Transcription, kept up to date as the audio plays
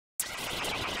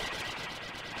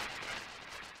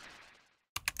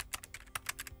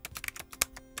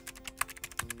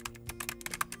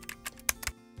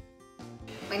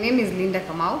My name is Linda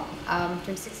Kamau. I'm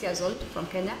 26 years old from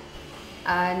Kenya,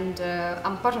 and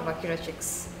I'm part of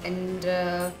AkiraChix. And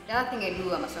the other thing I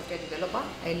do, I'm a software developer.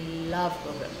 I love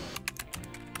programming.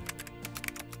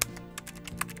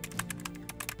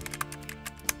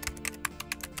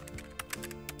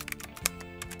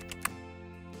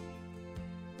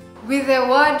 With the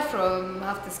word from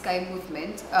Half the Sky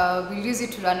movement, we'll use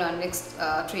it to run our next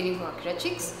training for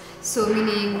AkiraChix. So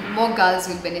meaning more girls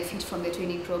will benefit from the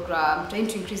training program, trying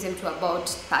to increase them to about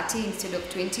 30 instead of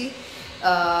 20,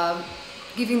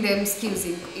 giving them skills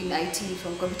in IT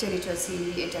from computer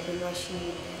literacy,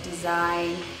 entrepreneurship,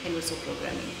 design, and also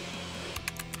programming.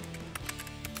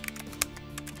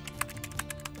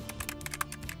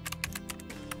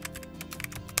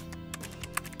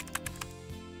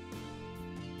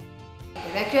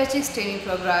 The AkiraChix training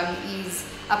program is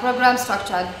a program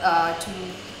structured to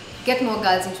get more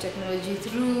girls into technology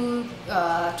through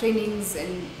trainings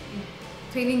and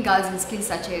training girls in skills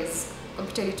such as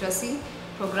computer literacy,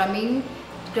 programming,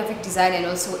 graphic design, and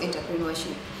also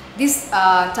entrepreneurship. This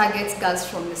targets girls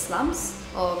from the slums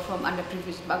or from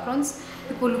underprivileged backgrounds,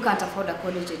 people who can't afford a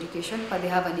college education but they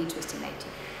have an interest in IT.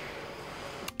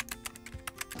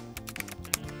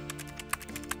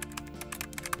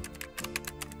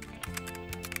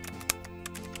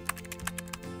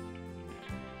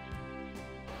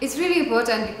 It's really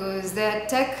important because the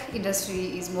tech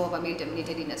industry is more of a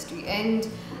male-dominated industry, and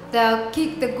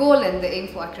the goal and the aim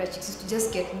for AkiraChix is to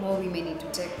just get more women into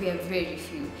tech. We are very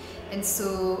few, and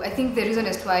so I think the reason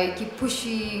as to why I keep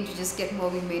pushing to just get more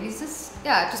women is just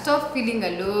to stop feeling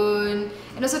alone,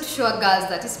 and also to show girls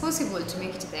that it's possible to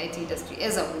make it in the IT industry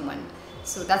as a woman.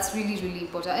 So that's really, really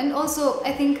important. And also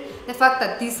I think the fact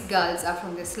that these girls are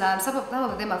from the slums, some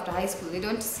of them after high school, they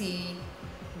don't see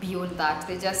beyond that.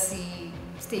 They just see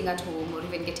staying at home or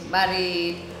even getting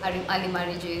married, early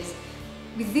marriages.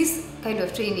 With this kind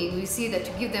of training, we see that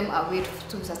to give them a way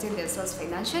to sustain themselves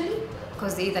financially,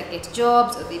 because they either get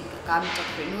jobs or they become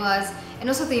entrepreneurs, and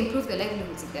also they improve their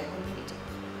livelihoods in their community.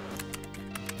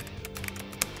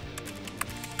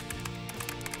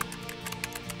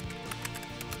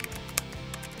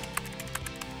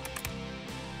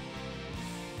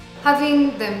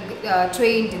 Having them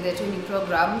trained in the training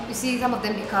program, you see some of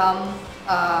them become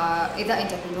either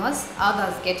entrepreneurs,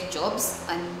 others get jobs,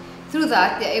 and through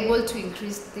that they're able to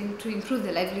improve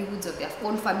the livelihoods of their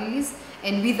own families,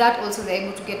 and with that also they're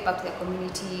able to get back to their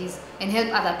communities and help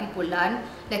other people learn.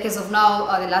 Like as of now,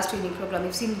 the last training program,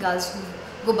 we've seen girls who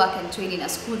go back and train in a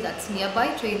school that's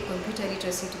nearby, train computer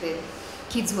literacy to the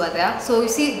kids who are there. So you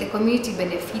see the community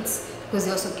benefits because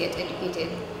they also get educated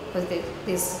because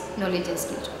there's knowledge and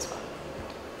skill transfer.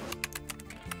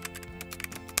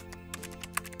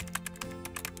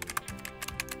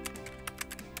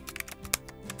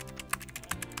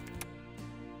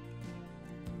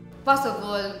 First of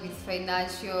all, with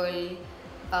financial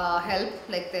help,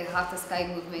 like the Half the Sky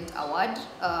movement award,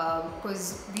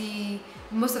 because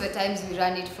most of the times we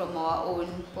run it from our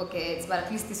own pockets, but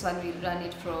at least this one we run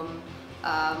it from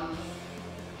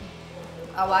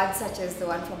awards such as the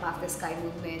one from Half the Sky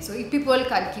movement. So if people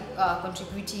can keep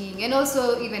contributing, and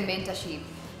also even mentorship,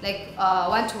 like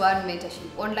one-to-one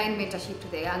mentorship, online mentorship to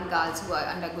the young girls who are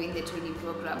undergoing the training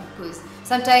program, because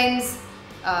sometimes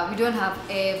we don't have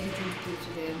everything to give to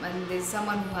them, and there's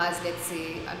someone who has, let's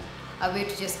say, a way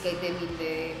to just guide them in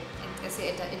the, let's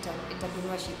say,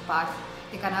 entrepreneurship path.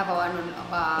 They can have a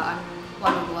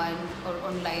one-on-one or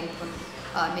online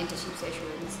mentorship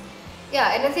sessions.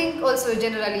 Yeah, and I think also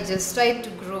generally just try to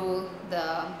grow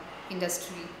the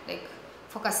industry, like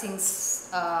focusing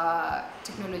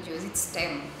technology as it's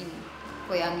STEM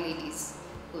for young ladies,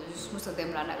 because most of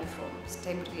them run away from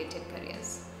STEM-related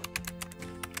careers.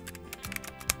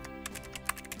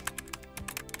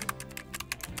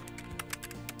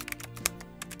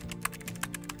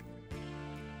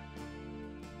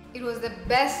 It was the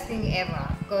best thing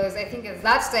ever, because I think at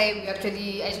that time I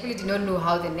actually did not know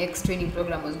how the next training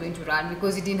program was going to run,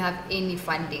 because we didn't have any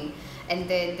funding. And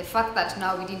then the fact that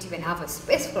now we didn't even have a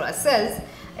space for ourselves,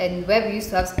 and where we used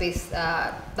to have space,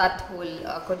 that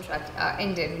whole contract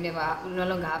ended. We no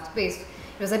longer have space.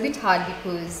 It was a bit hard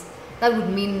because that would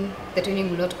mean the training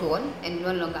will not go on, and we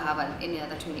no longer have any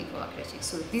other training for AkiraChix.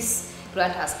 So this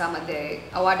grant has come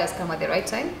award has come at the right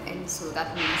time, and so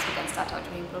that means we can start our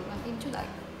training program in July.